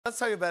Let's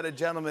talk about a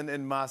gentleman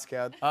in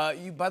Moscow.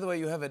 By the way,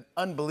 you have an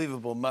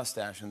unbelievable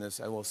mustache in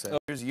this, I will say.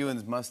 Here's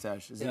Ewan's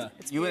mustache.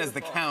 Ewan as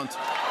the Count.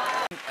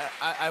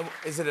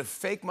 Is it a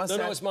fake mustache?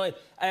 No, it's mine.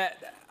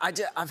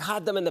 I've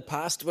had them in the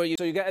past where you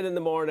get in the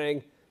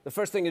morning, the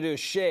first thing you do is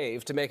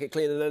shave to make it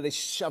clean, and then they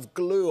shove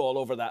glue all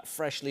over that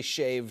freshly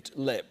shaved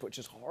lip, which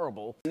is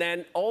horrible. And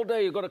then all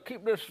day you've got to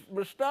keep this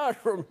moustache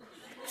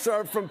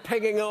from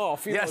pigging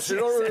off. You know, so you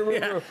don't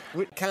really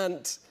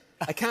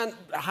I can't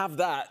have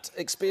that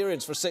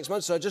experience for 6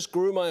 months, so I just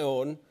grew my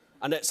own,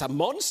 and it's a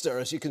monster,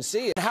 as you can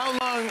see. How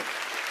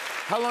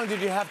long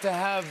did you have to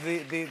have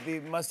the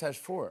mustache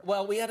for?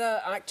 Well, we had an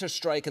actor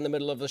strike in the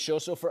middle of the show,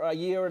 so for a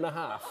year and a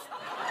half.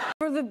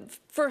 For the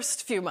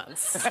first few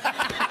months,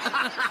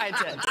 I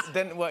did.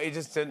 Then what? You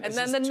just didn't. And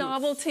then the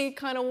novelty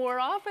kind of wore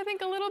off, I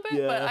think, a little bit.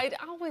 Yeah. But I'd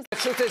always. The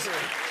truth is,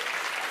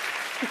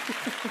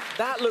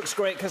 that looks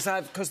great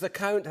because the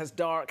Count has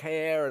dark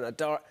hair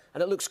and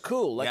and it looks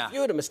cool. Like if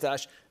you had a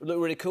moustache, it would look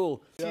really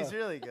cool. He's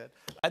really good.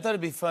 I thought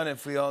it'd be fun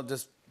if we all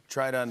just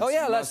tried on. Oh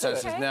yeah, let's do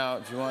it. Now,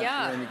 if you want,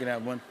 then you can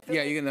have one.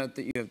 Yeah, you can. I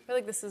feel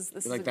like this is a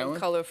that good one?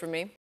 color for me.